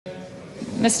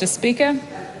Mr. Speaker,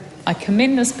 I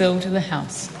commend this bill to the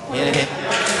House.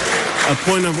 A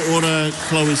point of order,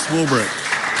 Chlöe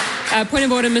Swarbrick. Point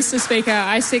of order, Mr. Speaker.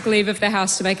 I seek leave of the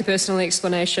House to make a personal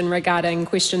explanation regarding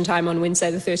question time on Wednesday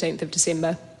the 13th of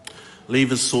December.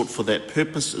 Leave is sought for that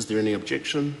purpose. Is there any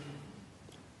objection?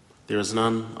 There is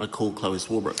none. I call Chlöe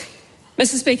Swarbrick.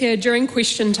 Mr. Speaker, during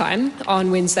question time on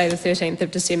Wednesday the 13th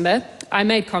of December, I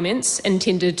made comments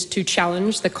intended to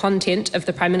challenge the content of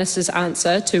the Prime Minister's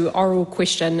answer to oral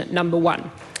question number 1.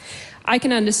 I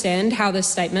can understand how this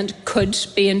statement could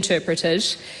be interpreted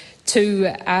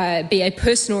to be a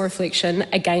personal reflection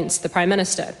against the Prime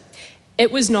Minister.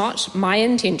 It was not my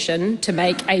intention to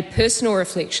make a personal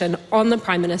reflection on the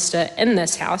Prime Minister in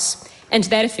this House, and to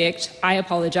that effect, I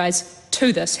apologise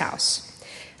to this House.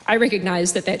 I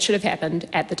recognise that that should have happened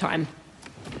at the time.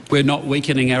 We're not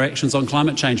weakening our actions on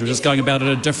climate change, we're just going about it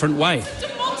a different way.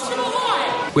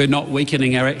 We're not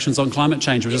weakening our actions on climate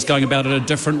change, we're just going about it a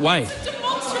different way.